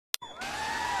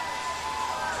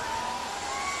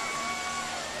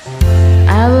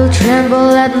I will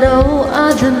tremble at no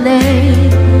other name.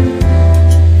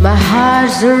 My heart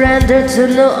surrendered to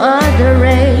no other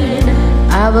reign.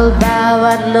 I will bow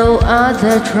at no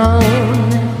other throne.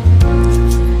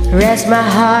 Rest my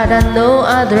heart at no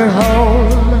other home.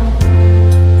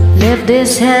 Lift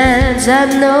these hands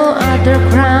at no other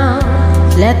crown.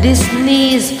 Let these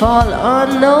knees fall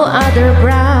on no other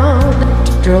ground.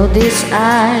 Throw these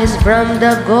eyes from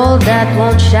the gold that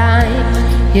won't shine.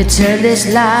 You turn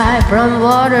this life from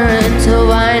water into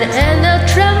wine. And I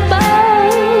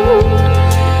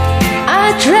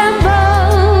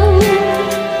tremble,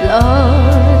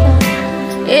 Lord,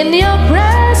 in your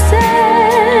presence,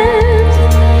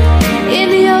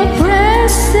 in your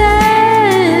presence.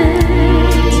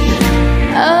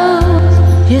 Oh,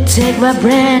 you take my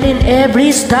breath in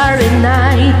every starry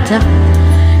night.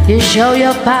 You show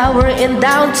your power in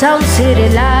downtown city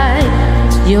light.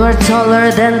 You are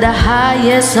taller than the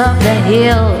highest of the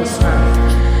hills,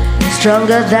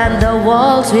 stronger than the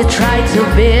walls we try to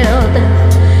build.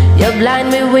 You blind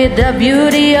me with the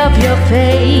beauty of your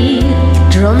face.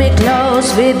 Draw me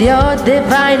close with your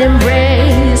divine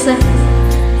embrace.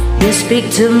 You speak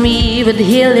to me with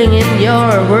healing in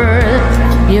your word.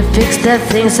 You fix the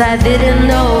things I didn't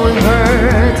know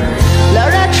hurt.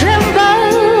 Lord, I tremble,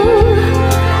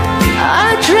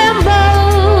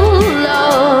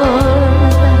 Lord,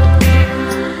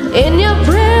 in your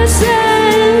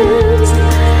presence,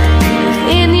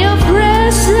 in your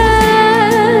presence.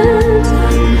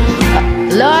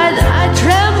 Lord, I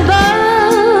tremble,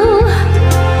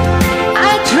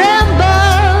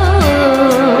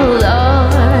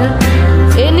 Lord,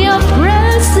 in your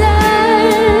presence,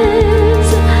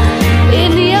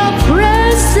 in your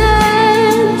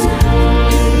presence.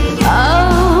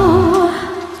 Oh,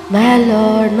 my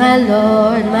Lord, my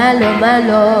Lord, my Lord, my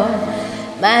Lord,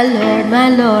 my Lord, my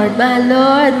Lord, my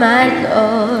Lord, my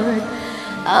Lord.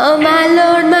 Oh, my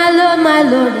Lord, my Lord, my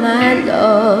Lord, my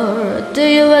Lord. To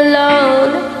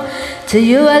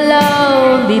you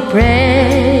alone be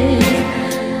praised.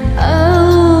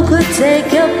 Oh, who could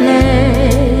take your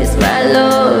place, my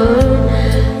Lord?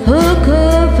 Who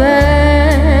could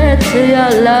compare to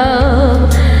your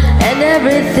love and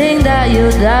everything that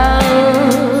you've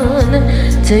done?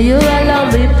 To you alone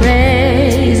be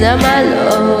praised, oh my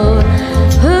Lord.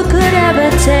 Who could ever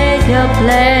take your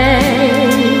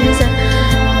place?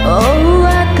 Oh,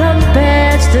 what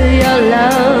compares to your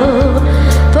love?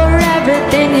 For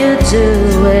everything you do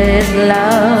is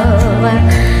love.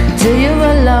 To you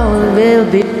alone will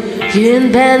be. You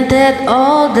invented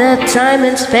all the time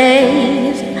and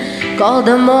space. Call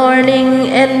the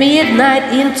morning and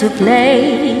midnight into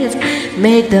place.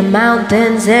 Make the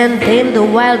mountains and tame the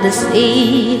wildest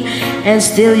sea. And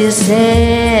still you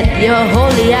set your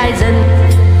holy eyes, and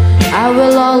I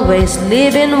will always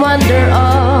live in wonder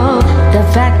of the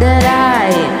fact that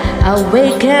I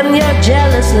awaken your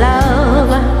jealous love.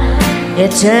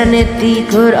 Eternity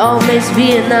could always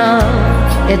be enough.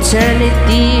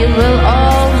 Eternity will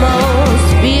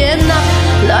almost be enough.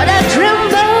 Lord, I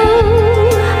tremble,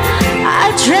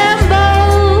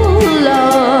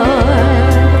 Lord,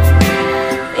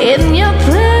 in your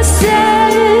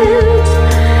presence,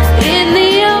 in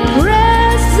your presence.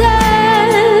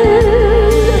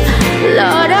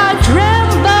 Lord, I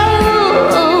tremble,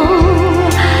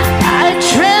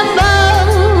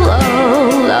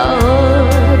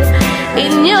 Lord,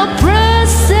 in your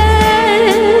presence,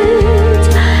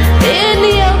 in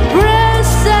your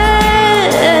presence.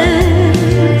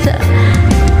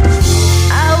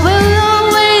 I will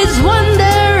always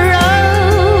wonder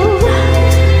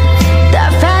the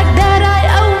fact that I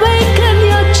awaken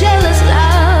your jealous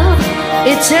love.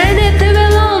 Eternity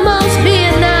will almost be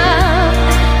enough.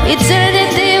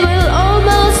 Eternity will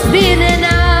almost be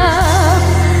enough.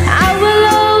 I will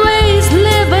always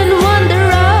live in wonder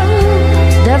of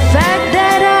the fact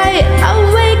that I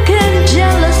awaken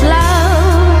jealous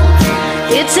love.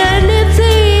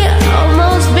 Eternity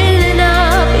almost be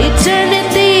enough.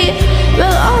 Eternity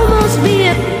will almost be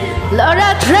enough. Lord,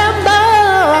 I tremble,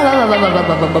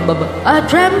 I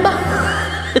tremble.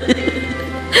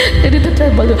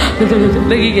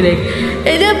 Nagiginig.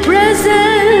 In your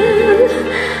presence,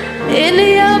 in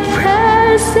your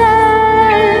presence.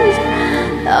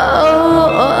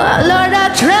 Oh, Lord, I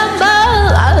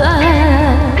tremble,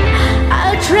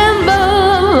 I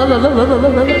tremble.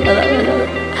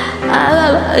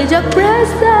 In your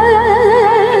presence,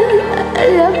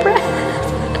 in your presence,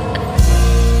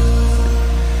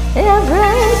 in your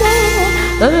presence.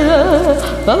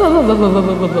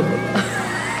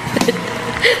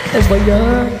 Ano ba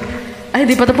yan? Ay,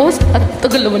 hindi pa tapos? At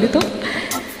tagal naman ito.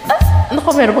 Ano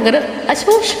ko, meron pang gano'n?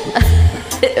 Ashush!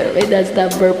 May dance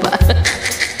number pa.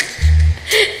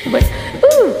 But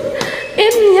ooh,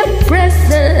 in your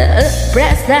presence,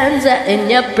 in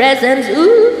your presence,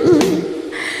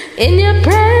 ooh, in your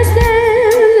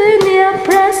presence, in your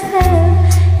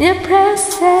presence, in your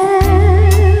presence,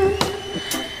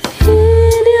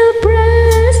 in your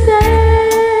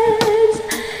presence,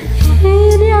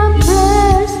 in your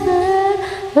presence,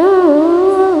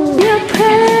 ooh, your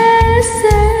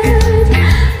presence.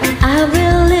 I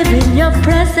will live in your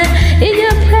presence, in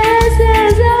your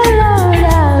presence, oh Lord, I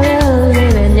will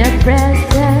live in your presence.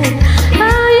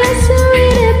 Oh, you're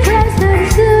sweet in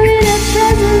presence, sweet in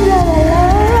presence, oh Lord.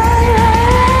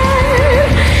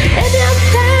 In your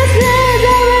presence, I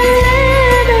will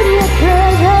live in your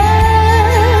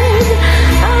presence,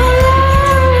 oh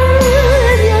Lord,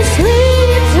 in your sweet,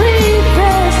 sweet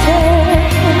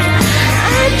presence. I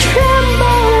tremble, I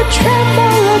tremble, I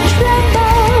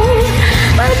tremble,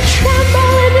 I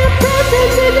tremble in your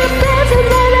presence, in your presence,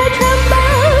 Lord, I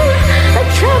tremble, I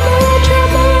tremble, I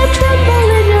tremble, I tremble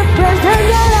in your presence.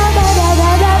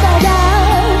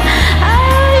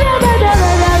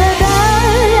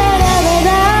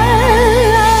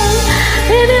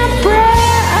 In your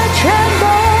prayer, I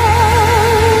tremble,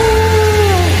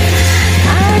 I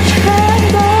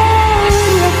tremble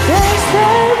in your presence.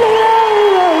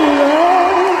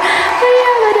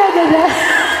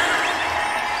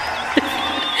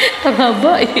 Tama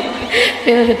ba eh?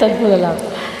 Pinalitan mo na lang.